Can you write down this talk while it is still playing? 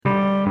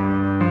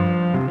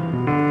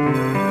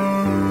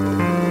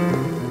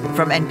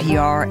From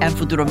NPR and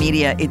Futuro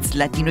Media, it's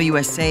Latino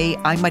USA.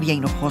 I'm Maria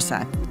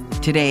Hinojosa.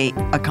 Today,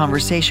 a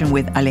conversation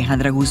with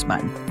Alejandra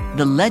Guzmán,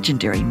 the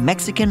legendary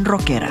Mexican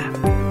rockera.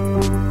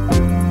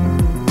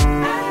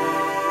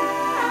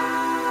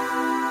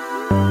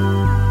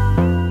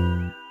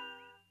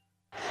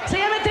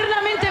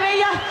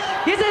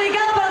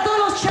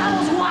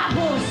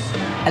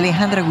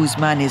 Alejandra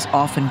Guzmán is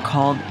often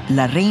called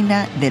La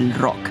Reina del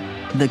Rock,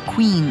 the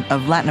queen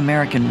of Latin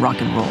American rock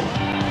and roll.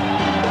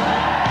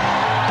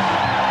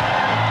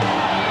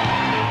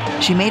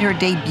 She made her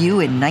debut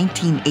in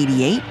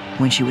 1988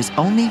 when she was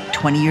only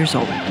 20 years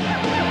old.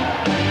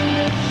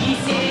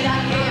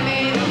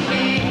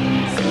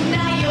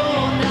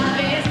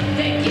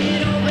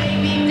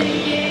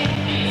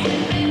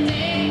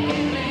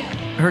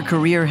 Her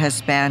career has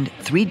spanned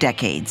 3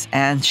 decades,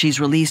 and she's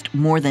released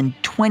more than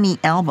 20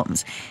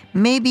 albums.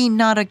 Maybe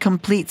not a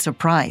complete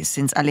surprise,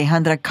 since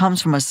Alejandra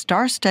comes from a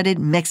star-studded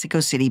Mexico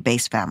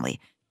City-based family.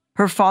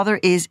 Her father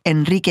is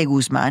Enrique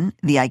Guzmán,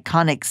 the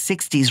iconic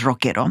 60s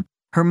rockero.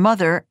 Her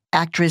mother,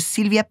 actress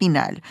Silvia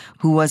Pinal,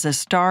 who was a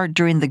star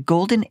during the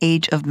golden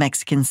age of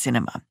Mexican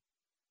cinema.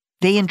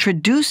 They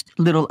introduced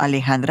little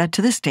Alejandra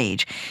to the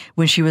stage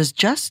when she was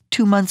just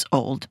 2 months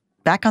old,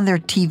 back on their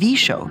TV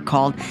show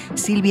called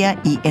Silvia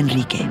y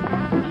Enrique.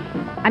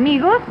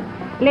 Amigos,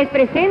 les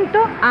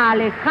presento a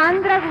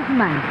Alejandra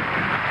Guzmán.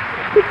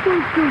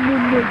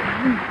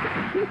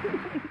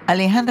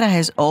 Alejandra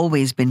has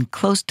always been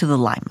close to the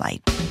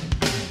limelight.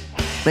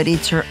 But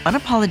it's her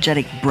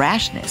unapologetic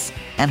brashness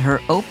and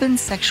her open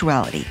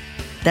sexuality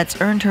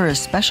that's earned her a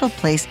special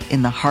place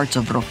in the hearts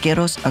of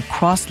rockeros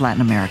across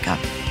Latin America.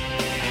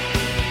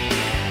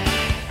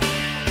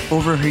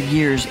 Over her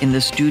years in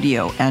the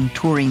studio and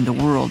touring the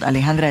world,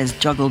 Alejandra has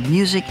juggled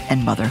music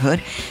and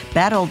motherhood,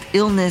 battled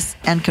illness,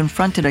 and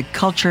confronted a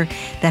culture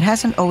that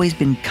hasn't always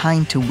been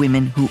kind to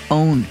women who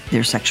own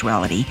their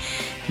sexuality.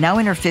 Now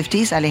in her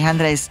 50s,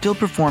 Alejandra is still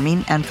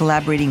performing and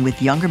collaborating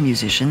with younger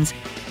musicians.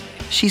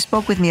 She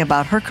spoke with me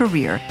about her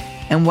career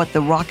and what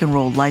the rock and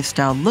roll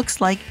lifestyle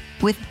looks like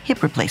with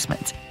hip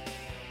replacements.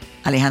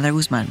 Alejandra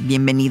Guzmán,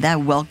 bienvenida.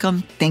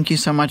 Welcome. Thank you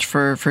so much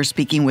for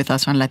speaking with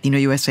us on Latino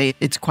USA.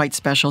 It's quite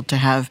special to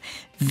have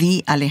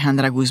the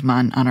Alejandra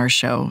Guzmán on our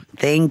show.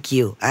 Thank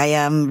you. I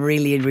am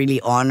really, really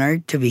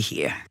honored to be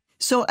here.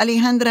 So,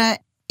 Alejandra,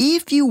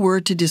 if you were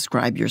to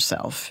describe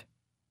yourself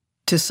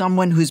to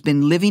someone who's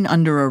been living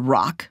under a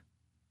rock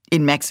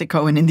in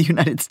Mexico and in the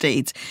United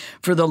States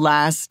for the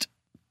last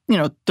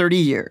 30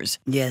 years.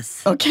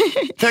 Yes. Okay.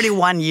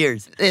 31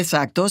 years.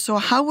 Exacto. So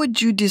how would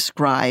you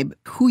describe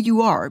who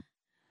you are?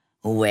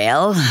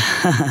 Well,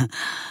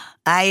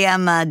 I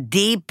am a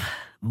deep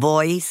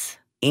voice,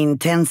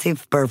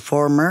 intensive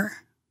performer.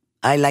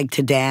 I like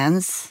to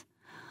dance.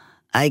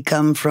 I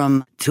come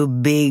from 2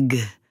 big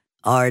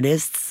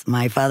artists.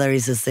 My father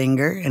is a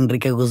singer,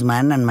 Enrique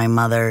Guzmán, and my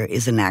mother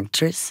is an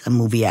actress, a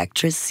movie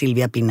actress,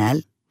 Silvia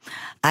Pinal.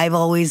 I've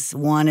always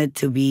wanted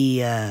to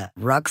be a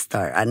rock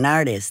star, an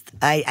artist.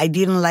 I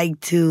didn't like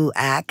to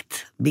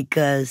act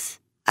because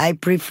I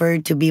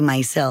preferred to be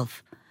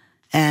myself.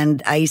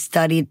 And I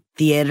studied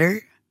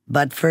theater,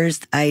 but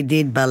first I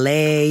did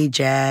ballet,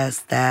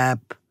 jazz,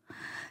 tap,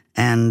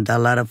 and a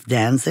lot of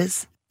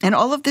dances. And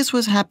all of this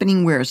was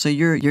happening where? So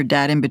your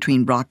dad in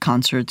between rock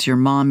concerts, your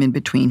mom in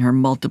between her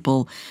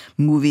multiple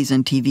movies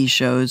and TV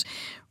shows.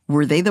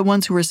 Were they the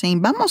ones who were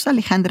saying, vamos,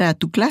 Alejandra,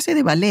 tu clase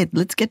de ballet,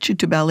 let's get you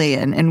to ballet?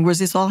 And was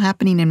this all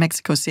happening in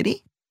Mexico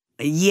City?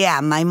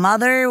 Yeah, my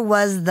mother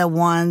was the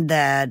one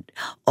that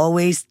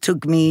always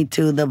took me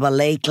to the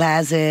ballet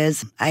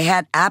classes. I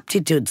had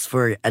aptitudes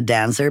for a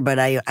dancer, but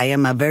I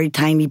am a very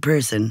tiny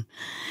person.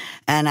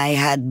 And I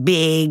had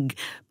big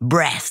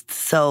breasts.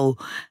 So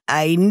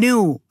I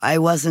knew I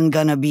wasn't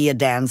going to be a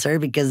dancer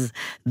because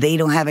they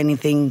don't have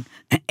anything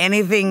in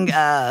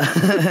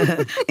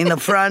the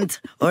front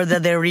or the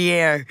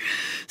derriere.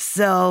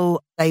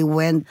 So I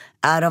went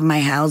out of my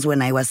house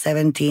when I was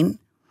 17.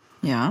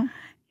 Yeah.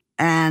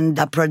 And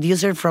a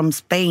producer from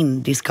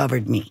Spain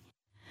discovered me.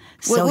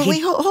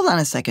 Wait, hold on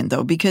a second,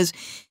 though, because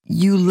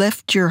you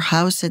left your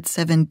house at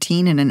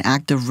 17 in an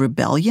act of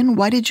rebellion.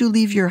 Why did you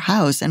leave your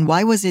house? And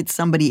why was it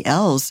somebody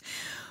else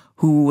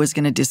who was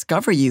going to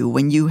discover you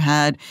when you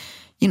had,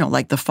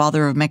 like the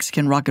father of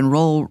Mexican rock and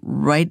roll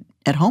right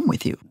at home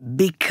with you?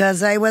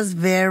 Because I was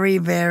very,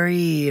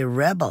 very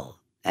rebel.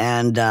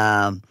 And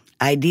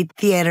I did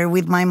theater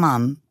with my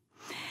mom,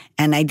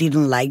 and I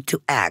didn't like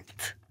to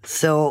act.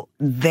 So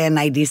then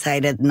I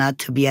decided not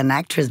to be an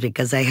actress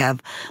because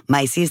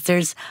my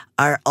sisters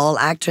are all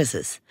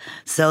actresses.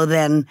 So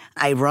then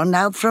I run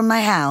out from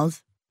my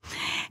house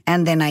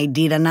and then I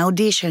did an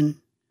audition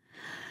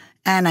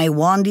and I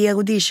won the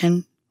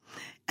audition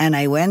and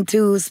I went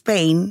to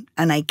Spain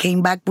and I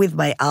came back with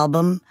my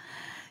album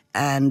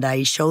and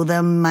I showed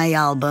them my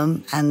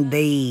album and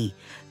they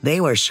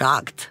were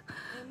shocked.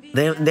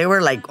 They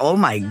were like, oh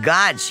my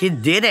God, she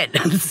did it.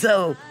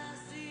 So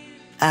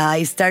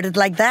I started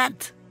like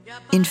that.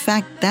 In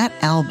fact, that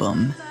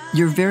album,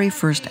 your very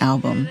first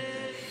album,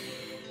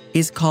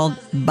 is called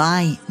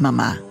Bye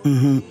Mama,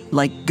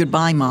 like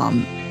Goodbye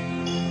Mom.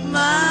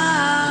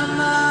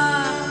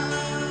 Mamá,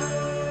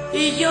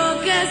 y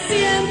yo que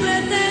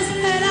siempre te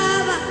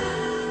esperaba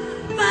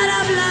para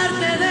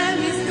hablarte de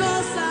mis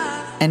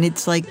cosas. And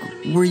it's like,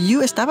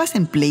 estabas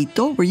en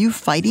pleito? Were you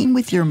fighting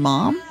with your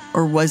mom?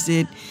 Or was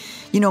it,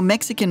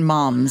 Mexican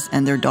moms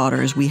and their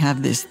daughters, we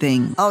have this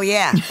thing. Oh,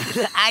 yeah.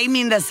 I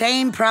mean, the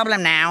same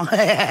problem now.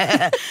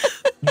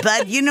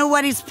 But you know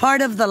what? It's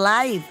part of the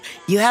life.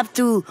 You have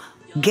to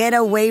get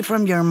away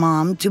from your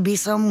mom to be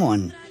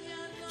someone.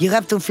 You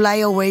have to fly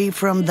away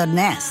from the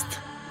nest.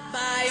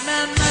 Bye,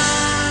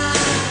 mamá,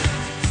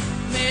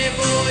 me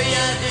voy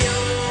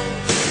adiós,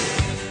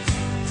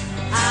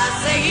 a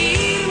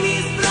seguir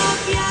mis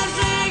propias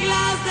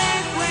reglas de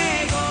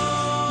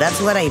juego. That's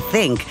what I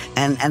think.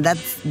 And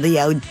that's the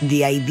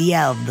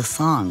idea of the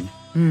song.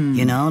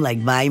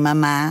 Like, bye,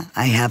 mama,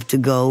 I have to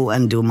go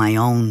and do my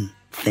own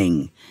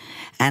thing.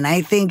 And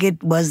I think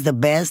it was the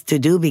best to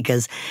do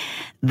because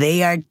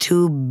they are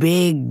two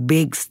big,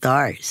 big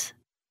stars.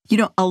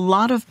 A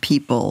lot of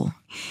people,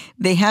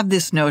 they have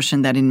this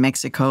notion that in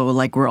Mexico,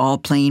 like we're all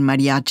playing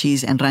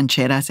mariachis and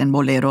rancheras and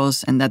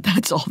boleros and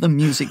that's all the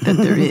music that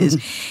there is.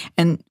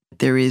 And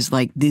there is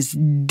like this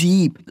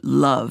deep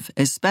love,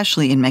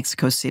 especially in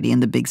Mexico City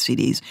and the big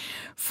cities,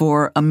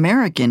 for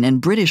American and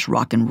British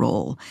rock and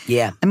roll.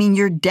 Yeah. I mean,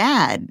 your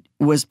dad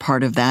was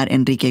part of that,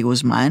 Enrique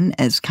Guzmán,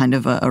 as kind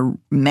of a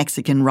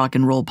Mexican rock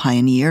and roll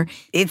pioneer.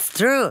 It's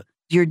true.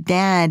 Your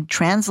dad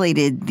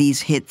translated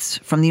these hits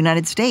from the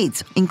United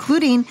States,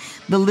 including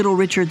the Little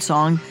Richard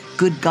song,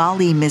 Good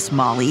Golly, Miss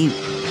Molly. Good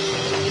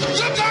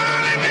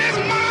golly, Miss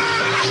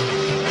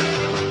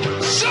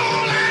Molly, so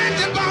like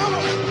the ball.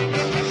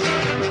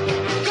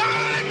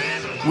 Golly,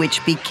 Miss Molly.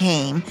 Which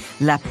became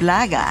La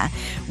Plaga,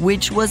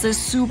 which was a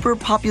super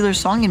popular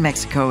song in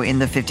Mexico in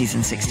the 50s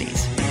and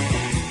 60s.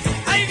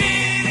 Ay,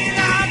 viene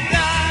la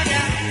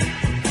plaga,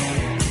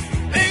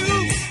 me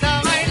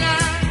gusta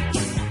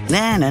bailar.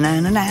 Na, na, na,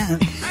 na, na.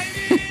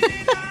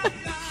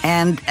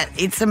 And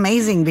it's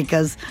amazing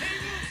because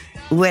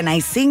when I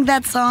sing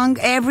that song,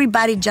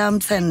 everybody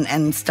jumps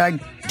and start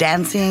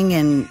dancing,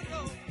 and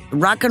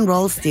rock and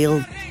roll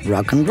still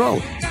rock and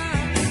roll.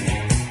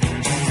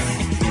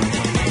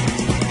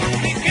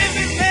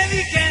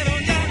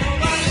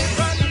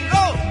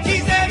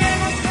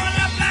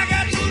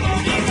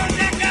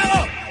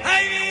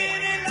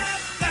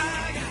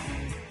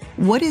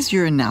 What is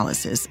your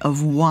analysis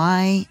of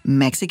why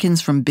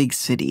Mexicans from big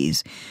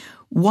cities,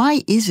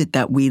 why is it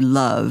that we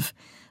love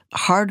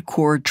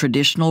hardcore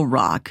traditional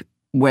rock,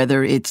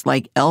 whether it's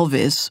like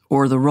Elvis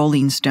or the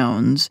Rolling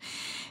Stones?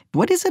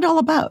 What is it all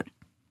about?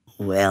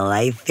 Well,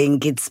 I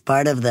think it's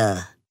part of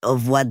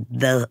what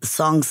the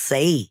songs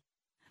say.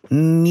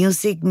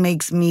 Music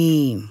makes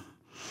me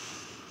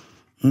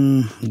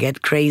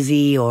get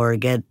crazy or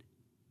get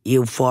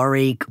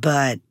euphoric,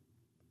 but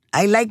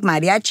I like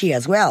mariachi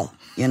as well,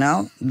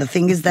 The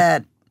thing is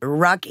that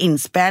rock in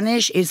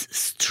Spanish is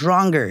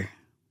stronger.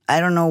 I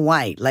don't know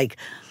why. Like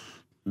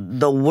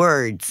the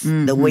words,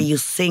 the way you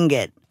sing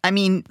it. I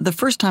mean, the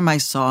first time I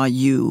saw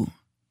you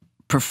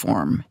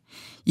perform,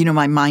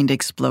 my mind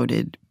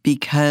exploded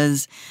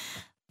because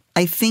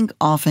I think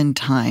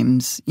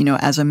oftentimes,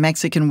 as a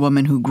Mexican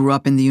woman who grew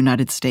up in the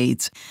United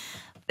States,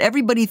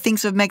 everybody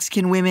thinks of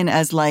Mexican women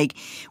as like,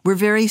 we're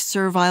very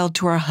servile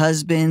to our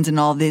husbands and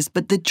all this.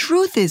 But the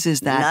truth is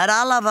that... Not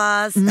all of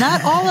us.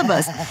 Not all of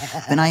us.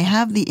 And I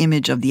have the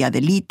image of the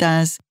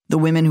Adelitas, the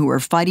women who were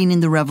fighting in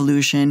the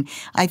revolution.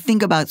 I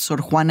think about Sor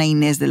Juana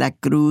Inés de la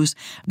Cruz,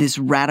 this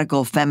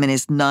radical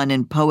feminist nun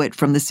and poet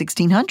from the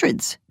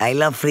 1600s. I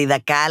love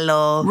Frida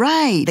Kahlo.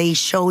 Right. They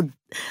showed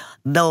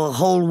the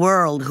whole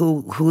world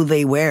who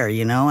they were,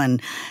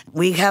 And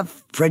we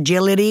have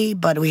fragility,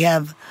 but we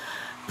have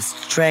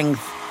strength.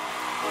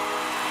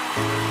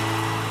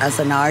 As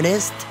an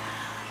artist,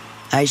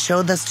 I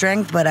show the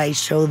strength, but I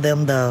show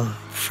them the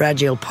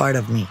fragile part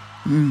of me.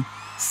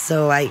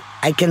 So I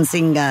can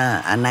sing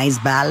a nice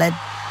ballad.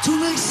 Tú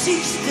me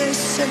hiciste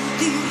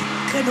sentir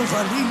que no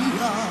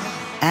valía.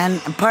 And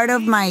part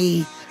of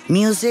my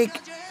music,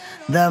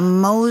 the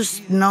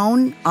most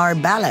known are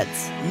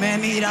ballads. Me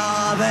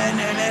miraba en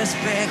el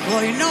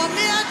espejo y no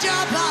me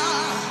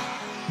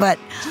hallaba. But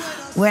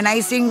when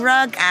I sing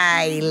rock,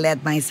 I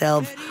let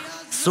myself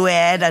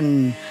sweat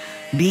and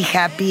be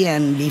happy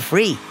and be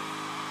free.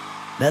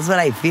 That's what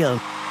I feel.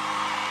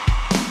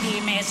 Y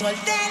me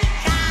solté el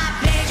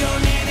cabello,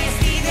 me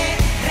vestí de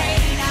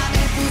reina,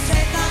 me puse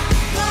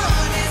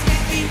tacones, me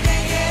pinté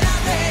y era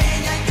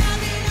bella y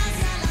caminé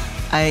hacia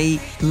la... I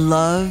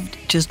loved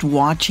just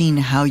watching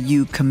how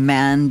you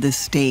command the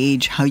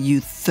stage, how you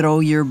throw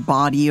your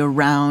body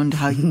around,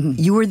 how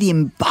you were the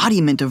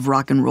embodiment of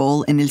rock and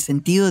roll en el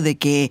sentido de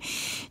que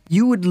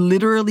you would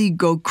literally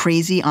go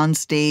crazy on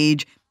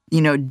stage,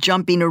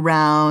 jumping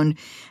around.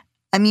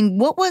 I mean,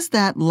 what was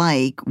that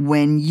like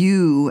when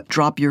you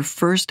dropped your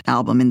first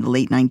album in the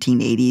late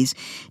 1980s?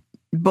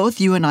 Both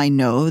you and I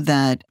know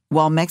that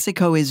while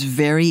Mexico is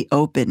very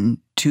open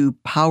to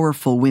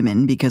powerful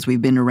women because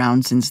we've been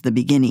around since the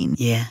beginning,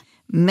 Yeah.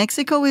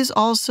 Mexico is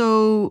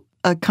also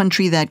a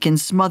country that can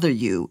smother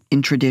you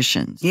in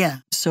traditions. Yeah.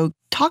 So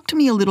talk to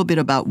me a little bit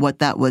about what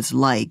that was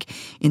like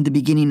in the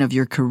beginning of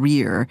your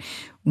career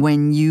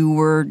when you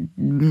were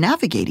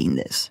navigating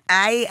this.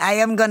 I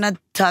am going to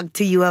talk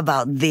to you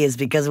about this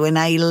because when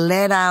I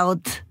let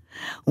out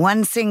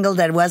one single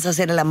that was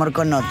Hacer el amor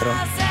con otro,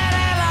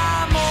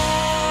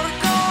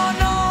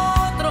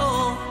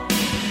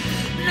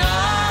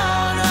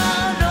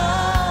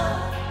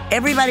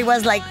 everybody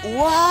was like,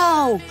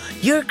 whoa,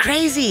 you're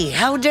crazy.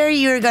 How dare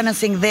you're going to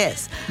sing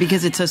this?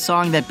 Because it's a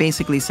song that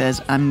basically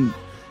says,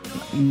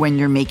 when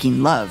you're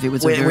making love. It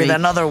was With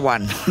another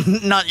one,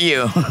 not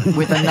you.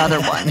 With another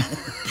one.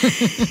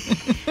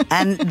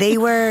 And they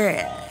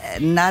were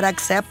not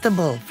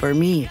acceptable for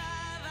me.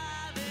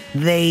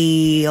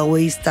 They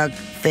always talk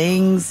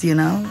things,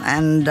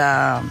 and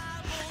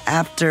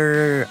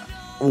after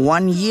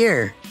 1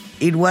 year,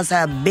 it was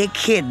a big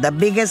hit, the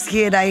biggest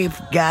hit I've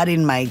got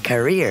in my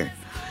career.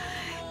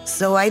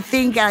 So I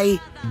think I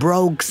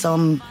broke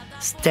some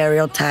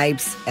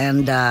stereotypes,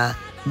 and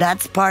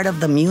that's part of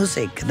the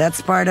music. That's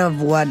part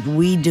of what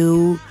we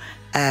do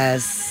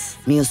as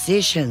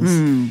musicians.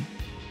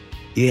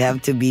 You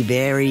have to be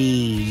very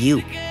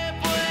you.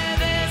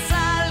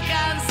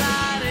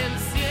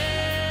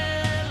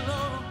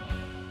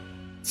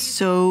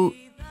 So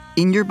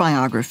in your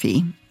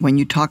biography, when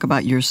you talk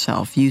about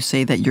yourself, you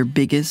say that your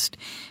biggest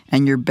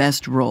and your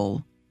best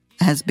role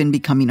has been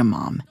becoming a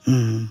mom.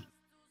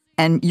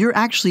 And you're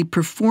actually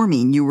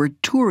performing, you were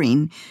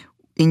touring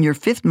in your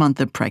 5th month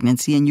of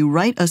pregnancy, and you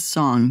write a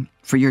song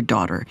for your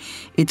daughter.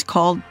 It's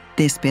called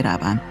Te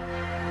Esperaba.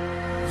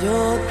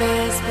 Yo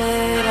te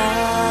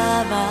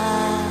esperaba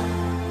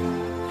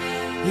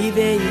y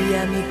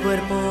veía mi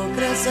cuerpo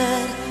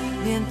crecer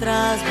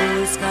mientras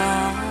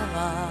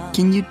buscaba.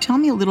 Can you tell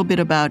me a little bit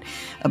about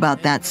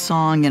that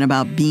song and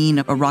about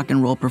being a rock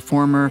and roll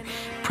performer,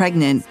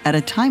 pregnant, at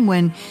a time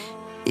when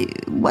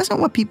it wasn't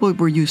what people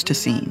were used to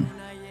seeing?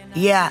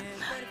 Yeah,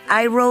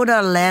 I wrote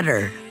a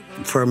letter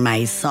for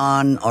my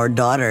son or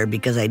daughter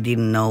because I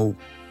didn't know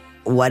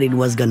what it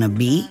was going to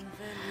be.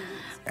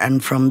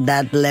 And from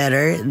that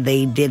letter,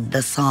 they did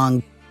the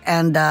song.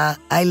 And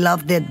I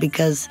loved it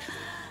because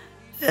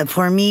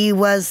for me, it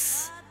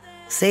was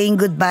saying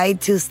goodbye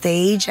to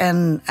stage.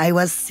 And I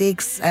was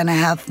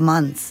 6.5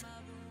 months,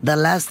 the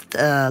last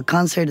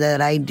concert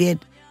that I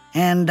did.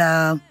 And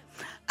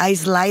I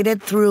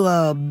slided through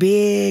a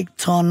big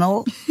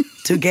tunnel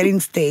to get in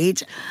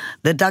stage.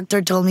 The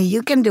doctor told me,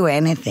 you can do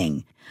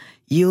anything.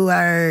 You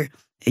are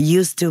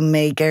used to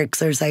make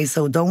exercise,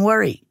 so don't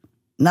worry.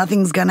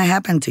 Nothing's going to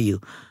happen to you.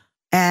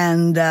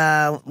 And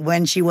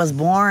when she was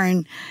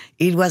born,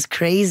 it was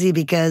crazy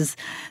because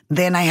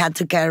then I had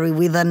to carry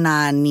with a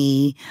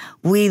nanny,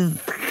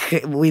 with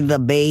the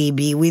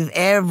baby, with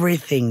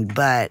everything.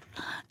 But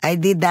I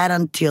did that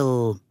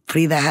until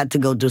Frida had to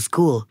go to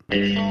school.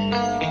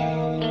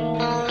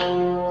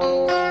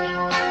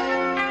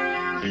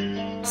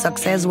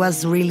 Success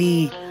was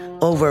really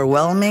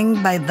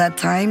overwhelming by that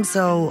time,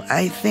 so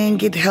I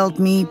think it helped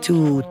me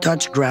to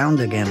touch ground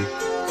again.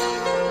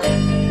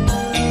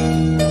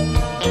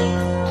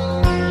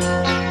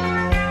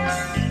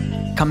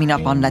 Coming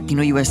up on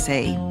Latino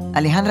USA,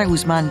 Alejandra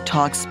Guzmán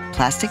talks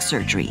plastic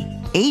surgery,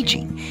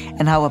 aging,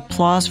 and how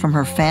applause from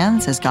her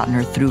fans has gotten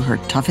her through her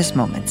toughest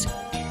moments.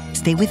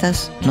 Stay with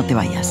us, no te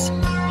vayas.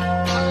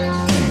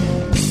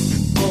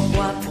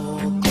 Poco a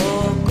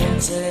poco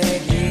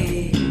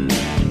conseguí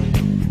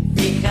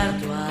fijar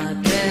tu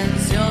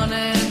atención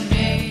en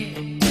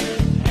mí.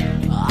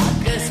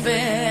 ¿A qué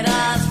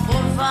esperas?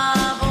 Por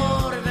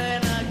favor,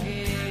 ven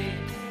aquí.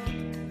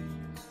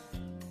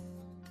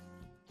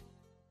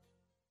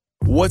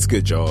 What's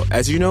good, y'all?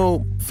 As you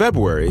know,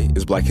 February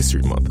is Black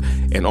History Month,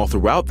 and all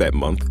throughout that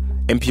month,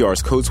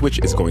 NPR's Code Switch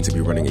is going to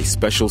be running a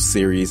special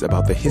series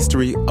about the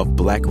history of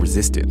Black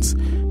resistance.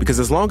 Because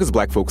as long as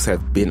Black folks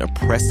have been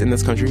oppressed in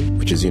this country,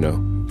 which is,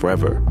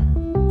 forever,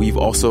 we've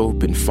also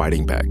been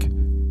fighting back.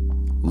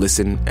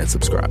 Listen and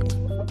subscribe.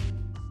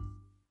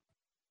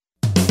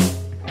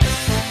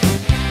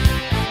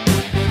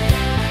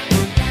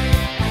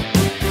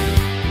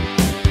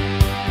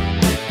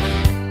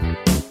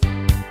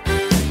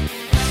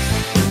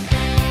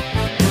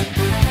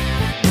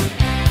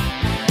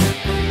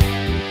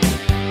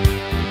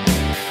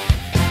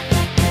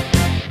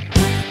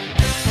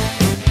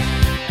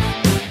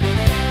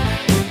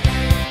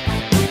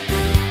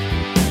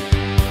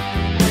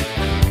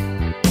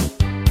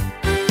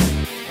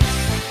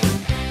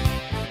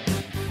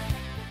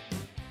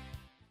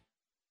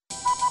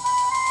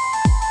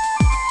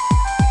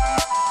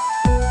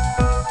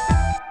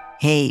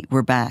 Hey,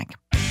 we're back.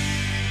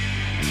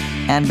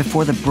 And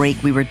before the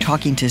break, we were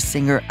talking to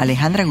singer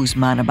Alejandra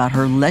Guzmán about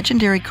her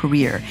legendary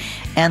career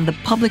and the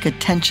public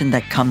attention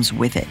that comes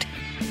with it.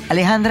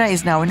 Alejandra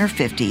is now in her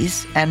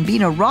 50s, and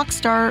being a rock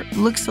star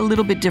looks a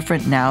little bit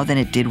different now than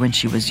it did when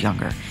she was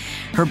younger.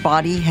 Her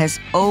body has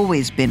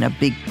always been a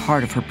big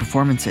part of her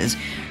performances.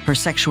 Her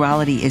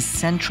sexuality is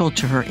central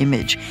to her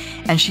image,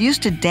 and she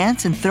used to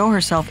dance and throw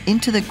herself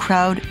into the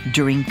crowd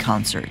during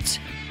concerts.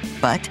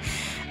 But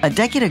A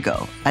decade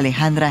ago,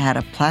 Alejandra had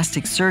a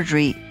plastic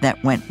surgery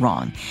that went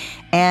wrong,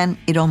 and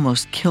it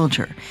almost killed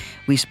her.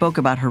 We spoke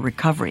about her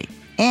recovery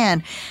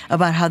and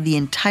about how the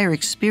entire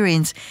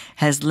experience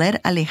has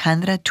led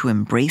Alejandra to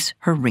embrace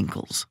her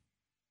wrinkles.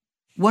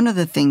 One of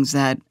the things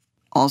that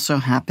also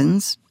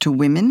happens to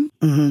women,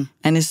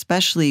 and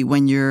especially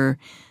when you're,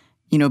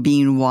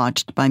 being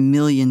watched by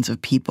millions of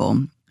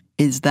people,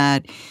 is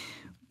that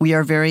we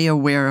are very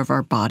aware of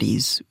our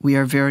bodies. We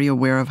are very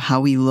aware of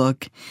how we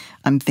look.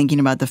 I'm thinking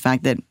about the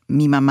fact that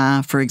mi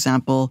mamá, for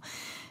example,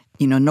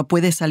 no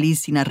puedes salir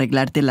sin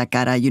arreglarte la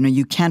cara.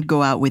 You can't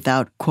go out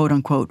without, quote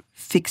unquote,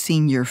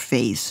 fixing your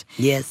face.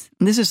 Yes.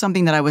 And this is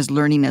something that I was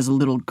learning as a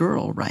little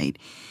girl, right?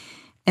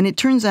 And it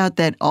turns out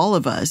that all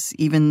of us,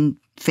 even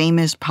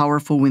famous,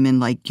 powerful women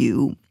like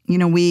you,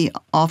 we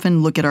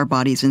often look at our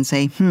bodies and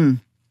say,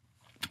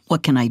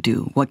 what can I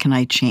do? What can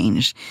I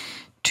change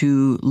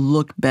to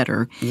look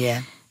better?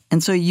 Yeah.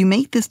 And so you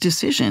make this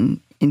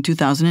decision in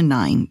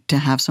 2009 to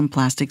have some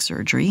plastic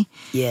surgery.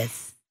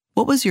 Yes.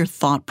 What was your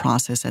thought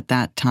process at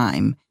that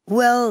time?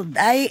 Well,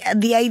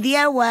 the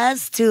idea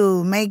was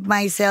to make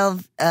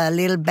myself a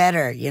little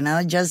better,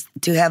 just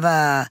to have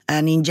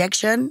an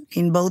injection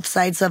in both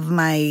sides of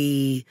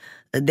my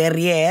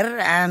derriere.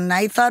 And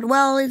I thought,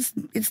 well, it's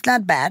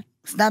not bad.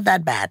 It's not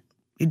that bad.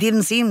 It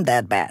didn't seem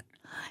that bad.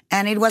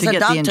 And it was to a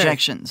get doctor. The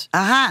injections.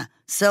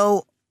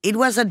 So it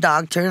was a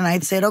doctor, and I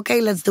said,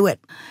 okay, let's do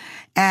it.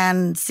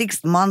 And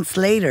 6 months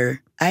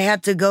later, I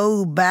had to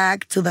go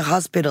back to the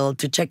hospital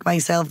to check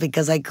myself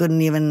because I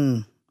couldn't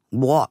even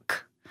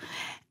walk.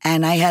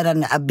 And I had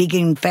a big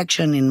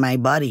infection in my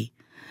body.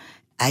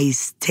 I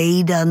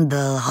stayed in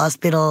the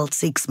hospital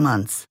 6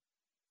 months.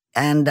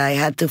 And I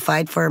had to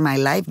fight for my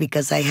life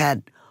because I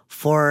had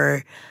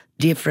 4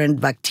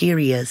 different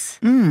bacteria.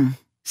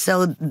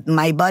 So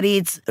my body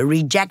is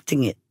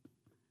rejecting it.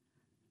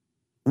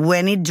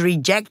 When it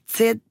rejects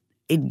it,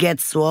 it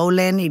gets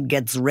swollen, it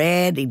gets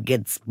red, it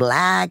gets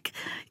black,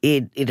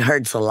 it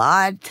hurts a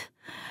lot.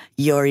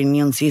 Your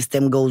immune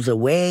system goes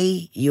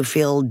away, you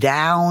feel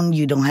down,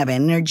 you don't have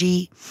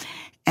energy.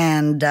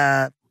 And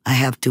I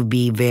have to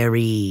be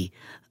very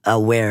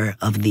aware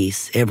of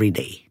this every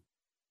day.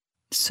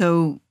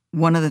 So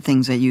one of the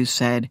things that you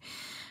said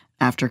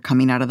after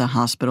coming out of the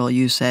hospital,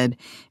 you said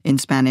in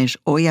Spanish,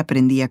 hoy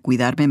aprendí a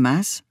cuidarme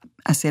más,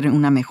 a ser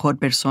una mejor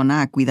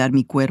persona, a cuidar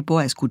mi cuerpo,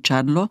 a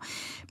escucharlo,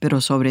 pero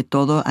sobre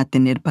todo a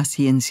tener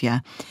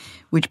paciencia,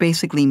 which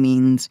basically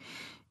means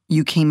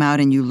you came out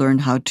and you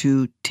learned how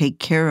to take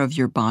care of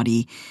your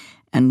body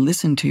and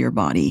listen to your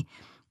body.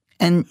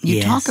 And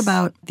you talk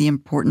about the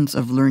importance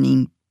of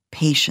learning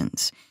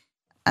patience.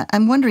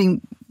 I'm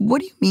wondering,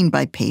 what do you mean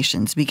by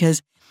patience?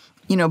 Because,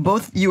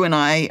 both you and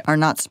I are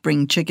not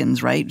spring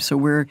chickens, right? So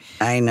we're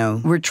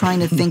trying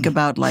to think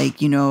about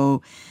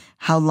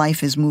how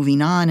life is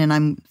moving on. And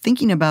I'm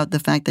thinking about the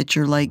fact that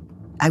you're like,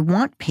 I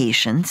want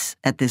patience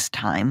at this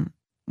time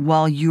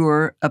while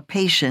you're a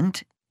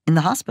patient in the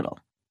hospital.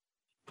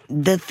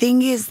 The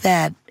thing is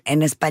that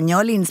en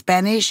español, in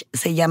Spanish,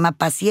 se llama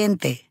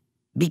paciente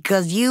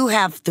because you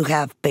have to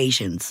have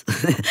patience.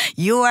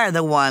 You are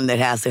the one that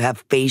has to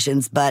have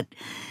patience, but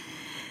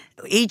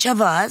each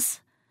of us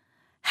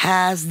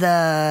has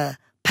the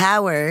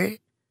power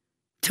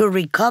to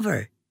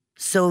recover.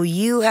 So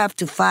you have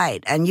to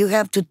fight and you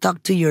have to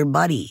talk to your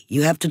body.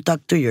 You have to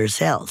talk to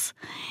yourselves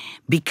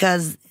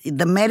because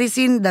the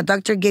medicine, the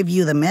doctor gave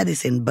you the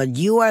medicine, but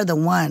you are the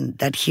one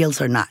that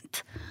heals or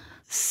not.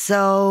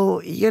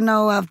 So,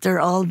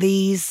 after all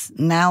these,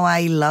 now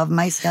I love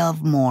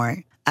myself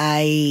more.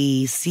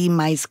 I see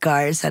my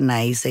scars and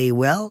I say,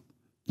 well,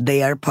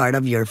 they are part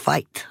of your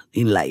fight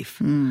in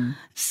life.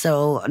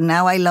 So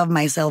now I love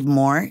myself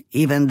more,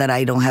 even that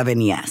I don't have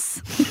any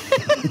ass.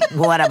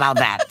 What about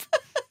that?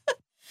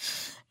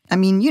 I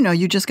mean,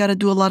 you just got to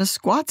do a lot of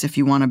squats if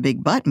you want a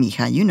big butt,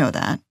 mija. You know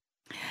that.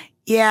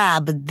 Yeah,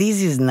 but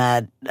this is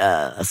not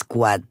a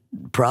squat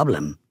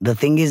problem. The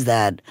thing is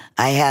that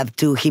I have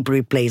 2 hip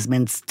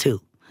replacements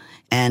too.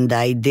 And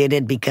I did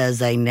it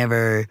because I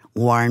never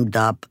warmed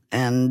up.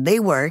 And they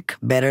work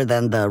better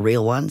than the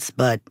real ones.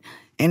 But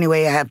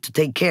anyway, I have to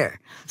take care.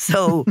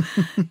 So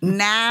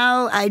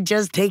now I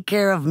just take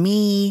care of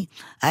me.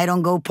 I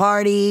don't go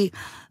party.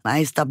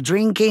 I stop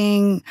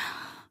drinking.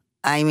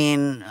 I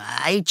mean,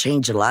 I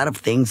changed a lot of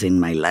things in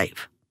my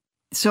life.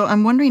 So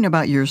I'm wondering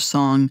about your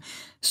song,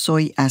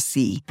 Soy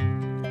Así.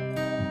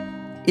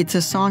 It's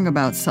a song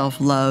about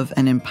self-love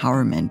and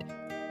empowerment.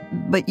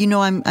 But,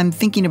 I'm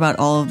thinking about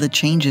all of the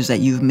changes that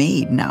you've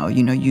made now.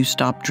 You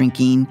stopped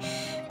drinking.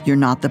 You're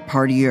not the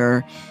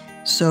partier.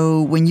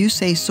 So when you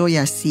say Soy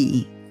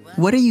Así,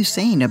 what are you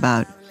saying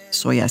about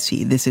Soy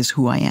Así? This is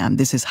who I am.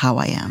 This is how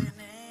I am.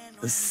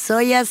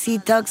 Soy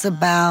Así talks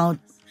about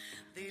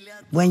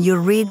when you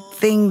read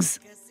things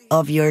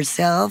of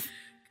yourself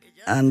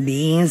on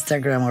the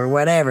Instagram or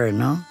whatever,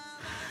 no?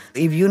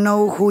 If you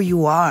know who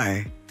you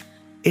are,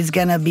 it's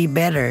gonna be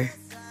better,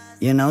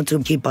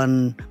 to keep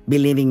on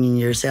believing in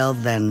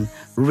yourself than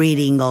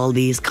reading all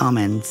these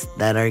comments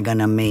that are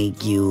gonna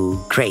make you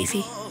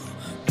crazy.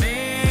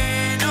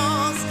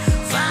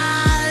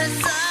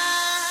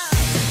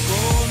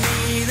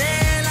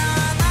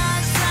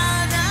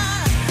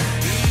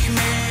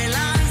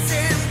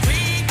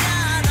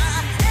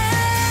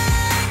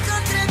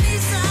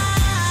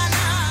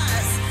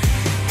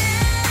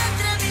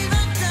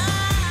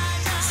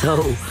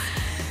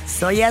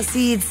 So yeah,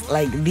 see, it's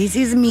like, this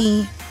is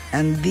me,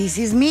 and this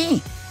is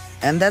me.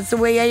 And that's the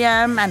way I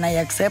am, and I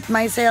accept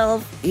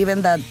myself,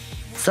 even that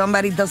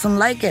somebody doesn't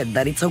like it,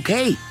 that it's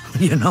okay,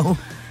 you know?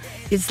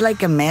 It's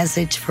like a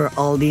message for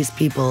all these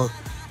people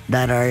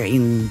that are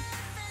in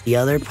the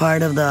other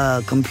part of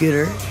the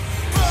computer.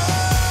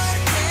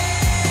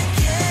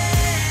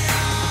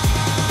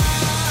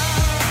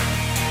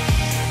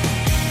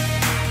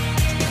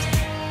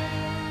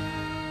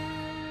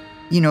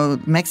 You know,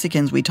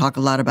 Mexicans, we talk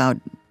a lot about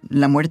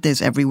La Muerte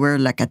is everywhere.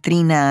 La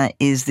Catrina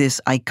is this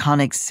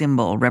iconic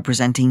symbol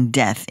representing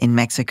death in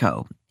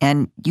Mexico.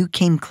 And you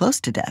came close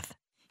to death.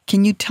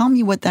 Can you tell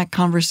me what that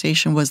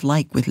conversation was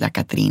like with La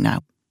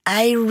Catrina?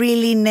 I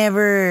really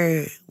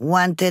never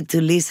wanted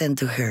to listen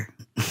to her.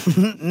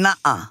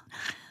 Nuh-uh.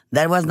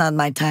 That was not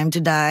my time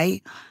to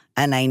die,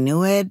 and I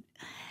knew it.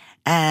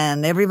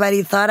 And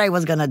everybody thought I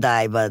was gonna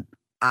die, but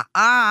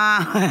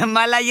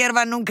mala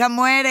hierba nunca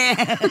muere.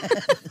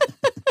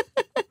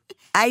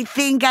 I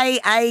think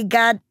I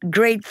got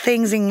great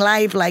things in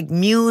life, like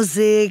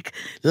music,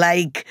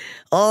 like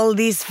all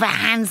these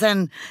fans.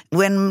 And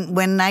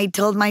when I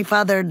told my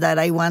father that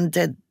I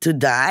wanted to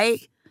die,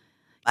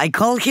 I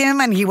called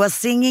him and he was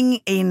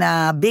singing in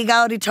a big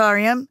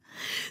auditorium.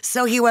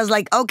 So he was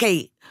like,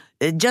 okay,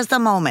 just a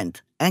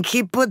moment. And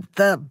he put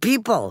the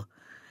people.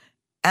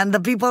 And the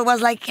people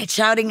was like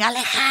shouting,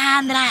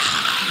 Alejandra,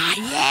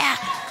 yeah.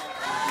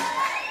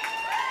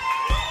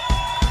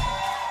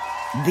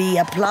 The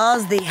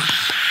applause,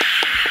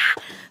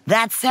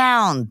 that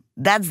sound,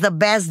 that's the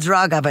best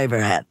drug I've ever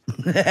had.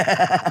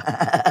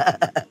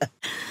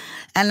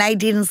 And I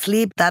didn't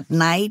sleep that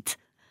night.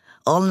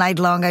 All night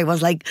long, I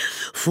was like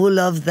full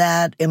of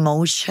that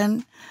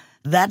emotion.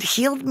 That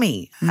healed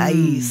me.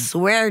 I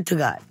swear to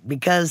God,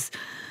 because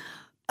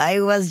I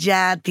was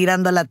ya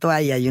tirando la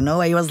toalla, you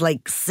know? I was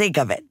like sick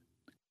of it.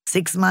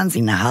 6 months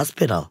in a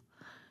hospital.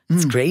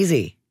 It's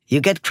crazy.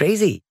 You get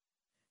crazy.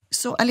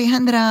 So,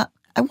 Alejandra,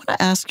 I want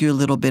to ask you a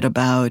little bit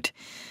about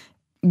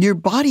your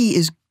body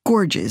is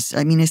gorgeous.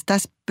 I mean,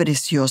 estás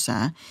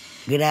preciosa.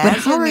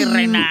 Gracias, mi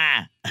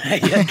reina.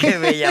 Qué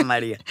bella,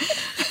 Maria.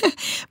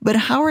 But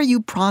how are you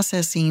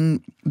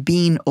processing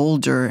being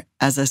older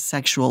as a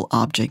sexual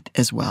object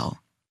as well?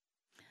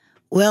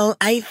 Well,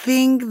 I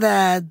think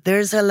that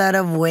there's a lot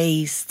of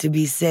ways to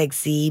be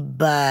sexy,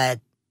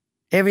 but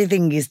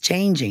everything is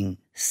changing.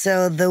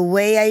 So the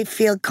way I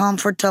feel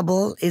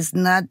comfortable is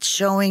not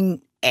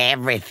showing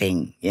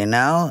everything, you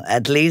know,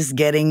 at least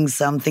getting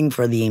something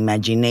for the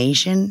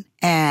imagination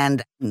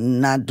and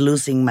not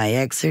losing my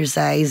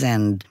exercise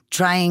and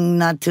trying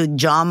not to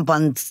jump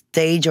on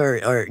stage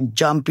or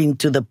jump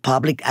into the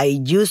public.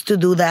 I used to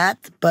do that,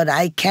 but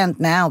I can't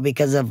now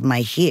because of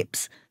my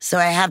hips. So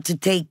I have to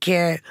take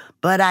care,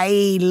 but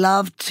I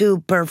love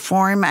to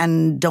perform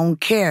and don't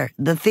care.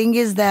 The thing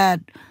is that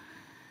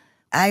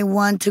I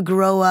want to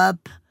grow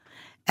up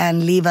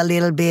and leave a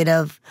little bit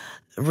of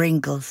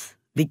wrinkles,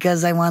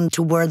 because I want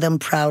to wear them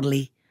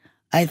proudly.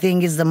 I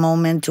think it's the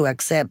moment to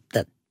accept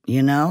that,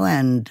 you know,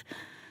 and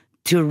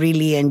to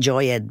really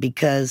enjoy it,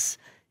 because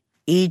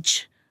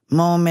each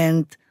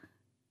moment,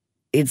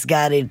 it's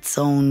got its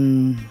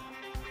own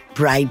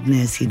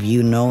brightness if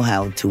you know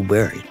how to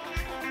wear it.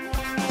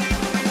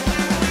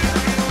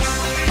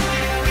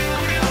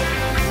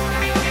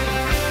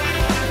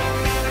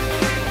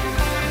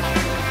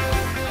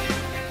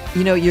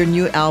 You know, your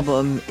new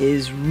album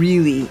is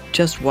really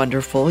just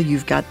wonderful.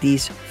 You've got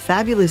these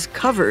fabulous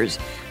covers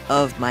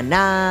of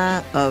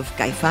Maná, of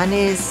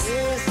Caifanes,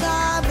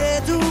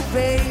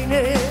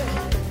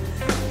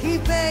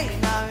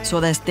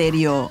 Soda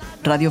Stereo,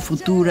 Radio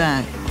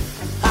Futura,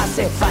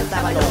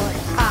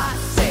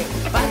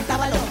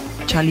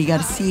 Charly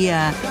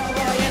Garcia.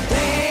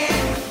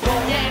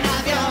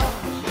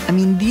 I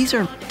mean, these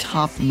are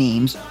top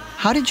names.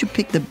 How did you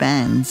pick the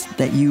bands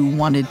that you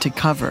wanted to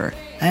cover?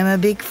 I'm a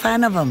big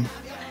fan of them.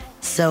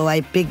 So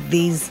I picked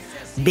these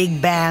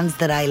big bands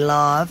that I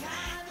love,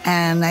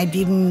 and I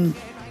didn't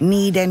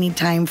need any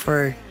time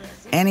for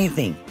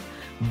anything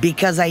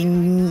because I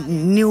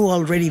knew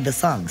already the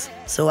songs.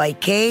 So I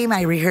came,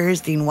 I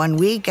rehearsed in 1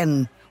 week,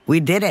 and we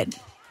did it.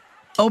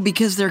 Oh,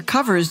 because they're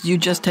covers, you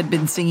just had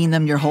been singing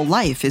them your whole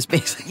life, is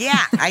basically.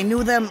 Yeah, I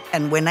knew them,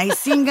 and when I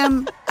sing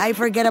them, I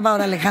forget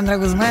about Alejandra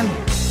Guzmán.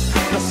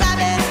 No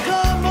sabes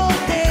cómo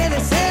te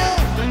deseo.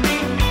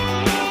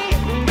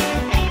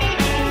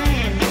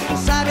 No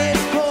sabes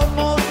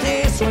cómo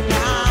te he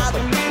soñado.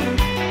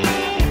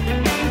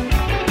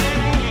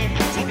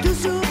 Si tú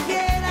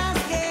supieras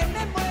que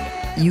me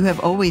muero. You have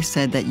always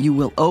said that you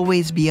will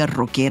always be a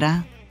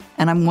rockera.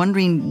 And I'm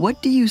wondering,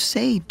 what do you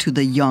say to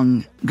the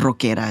young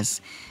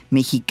rockeras,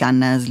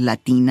 Mexicanas,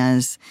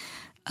 Latinas,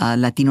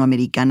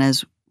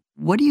 Latinoamericanas?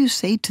 What do you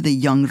say to the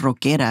young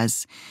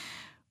rockeras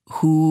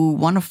who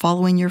want to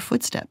follow in your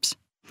footsteps?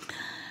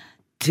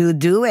 To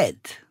do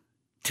it,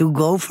 to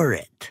go for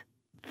it.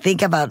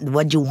 Think about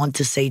what you want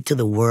to say to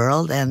the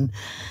world and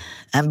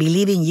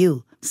believe in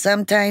you.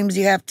 Sometimes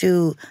you have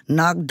to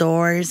knock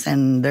doors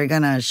and they're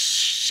going to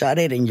shut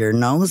it in your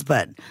nose,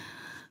 but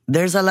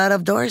there's a lot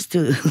of doors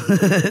to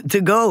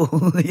to go,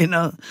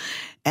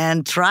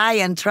 and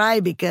try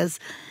because,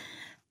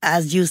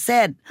 as you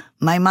said,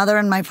 my mother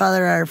and my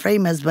father are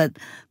famous, but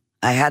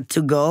I had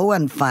to go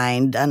and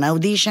find an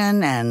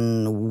audition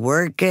and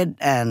work it,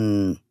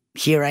 and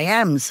here I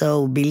am.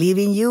 So believe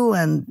in you,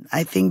 and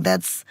I think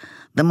that's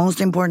the most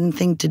important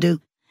thing to do.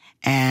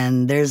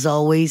 And there's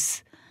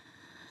always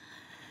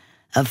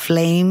a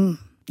flame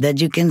that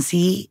you can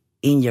see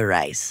in your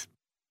eyes.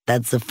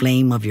 That's the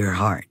flame of your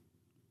heart.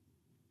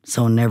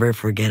 So never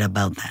forget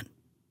about that.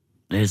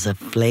 There's a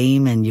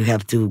flame and you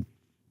have to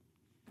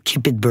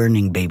keep it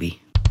burning,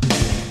 baby.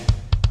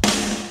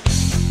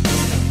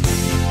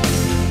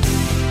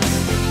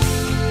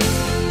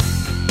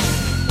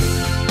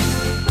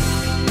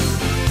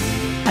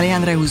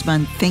 Alejandra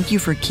Guzmán, thank you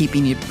for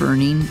keeping it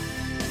burning.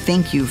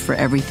 Thank you for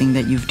everything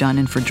that you've done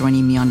and for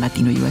joining me on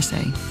Latino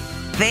USA.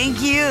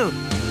 Thank you.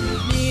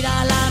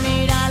 Mírala,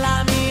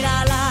 mírala,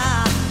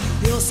 mírala,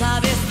 diosa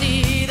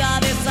vestida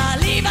de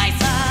saliva y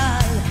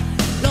sal,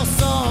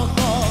 los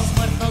ojos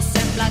muertos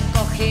en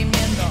blanco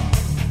gimiendo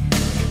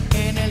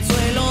en el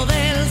suelo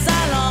del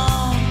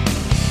salón.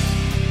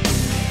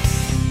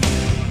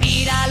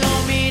 Míralo,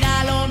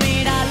 míralo,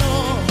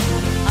 míralo,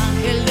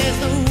 ángel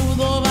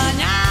desnudo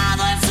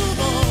bañado en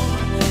sudor,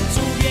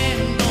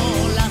 subiendo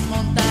las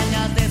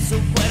montañas de su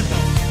cuerpo.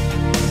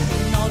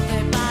 No te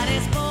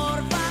pares,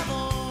 por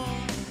favor.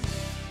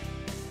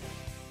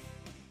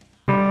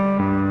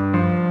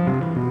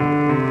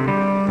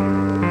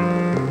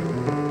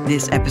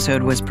 This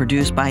episode was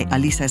produced by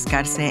Alisa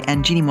Escarce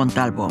and Ginny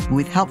Montalvo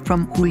with help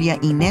from Julia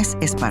Inés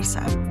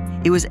Esparza.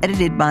 It was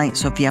edited by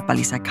Sofía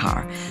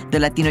Palizacar. The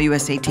Latino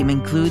USA team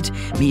includes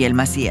Miguel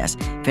Macías,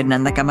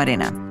 Fernanda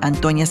Camarena,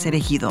 Antonia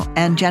Cerejido,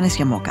 and Janice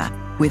Yamoca,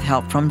 with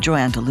help from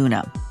Joanne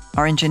Luna.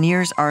 Our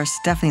engineers are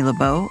Stephanie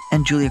LeBeau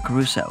and Julia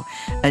Caruso.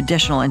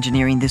 Additional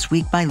engineering this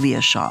week by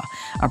Leah Shaw.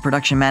 Our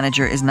production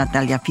manager is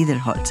Natalia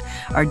Fidelholtz.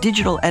 Our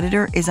digital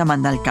editor is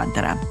Amanda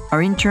Alcántara.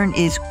 Our intern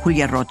is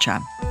Julia Rocha.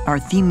 Our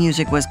theme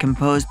music was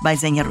composed by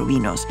Zenia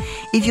Rubinos.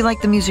 If you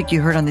like the music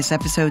you heard on this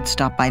episode,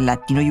 stop by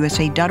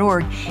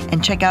latinousa.org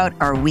and check out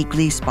our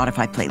weekly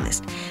Spotify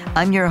playlist.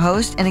 I'm your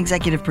host and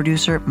executive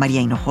producer,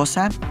 Maria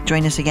Hinojosa.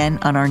 Join us again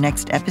on our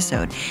next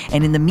episode.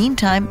 And in the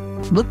meantime,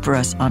 look for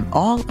us on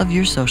all of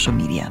your social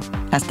media.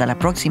 Hasta la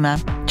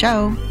próxima.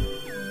 Ciao.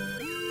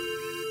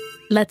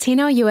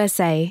 Latino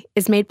USA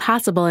is made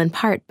possible in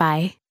part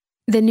by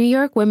the New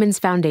York Women's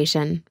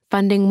Foundation,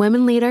 funding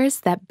women leaders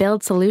that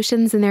build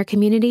solutions in their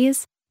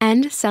communities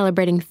and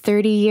celebrating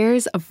 30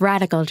 years of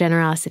radical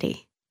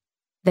generosity.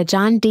 The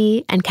John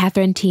D. and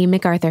Catherine T.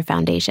 MacArthur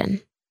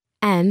Foundation.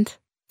 And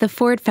the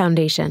Ford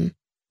Foundation,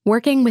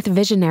 working with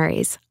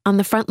visionaries on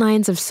the front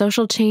lines of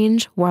social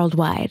change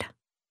worldwide.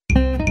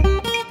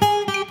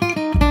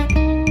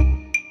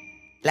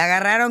 La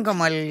agarraron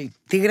como el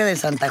tigre de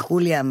Santa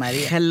Julia,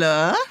 María.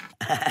 Hello.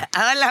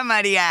 Hola,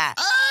 María.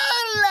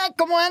 Hola,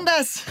 ¿cómo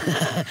andas?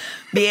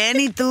 Bien,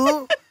 ¿y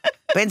tú?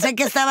 Pensé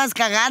que estabas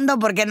cagando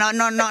porque no,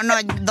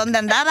 ¿dónde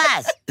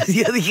andabas?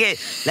 Yo dije,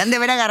 le han de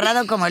haber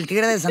agarrado como el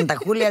tigre de Santa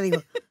Julia,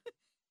 digo.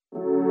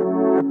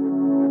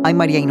 I'm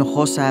Maria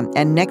Hinojosa,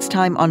 and next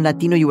time on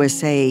Latino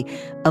USA,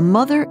 a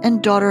mother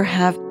and daughter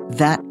have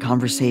that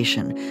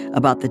conversation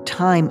about the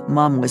time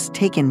mom was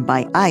taken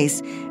by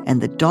ICE and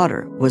the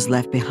daughter was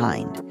left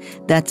behind.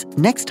 That's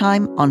next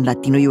time on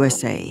Latino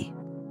USA.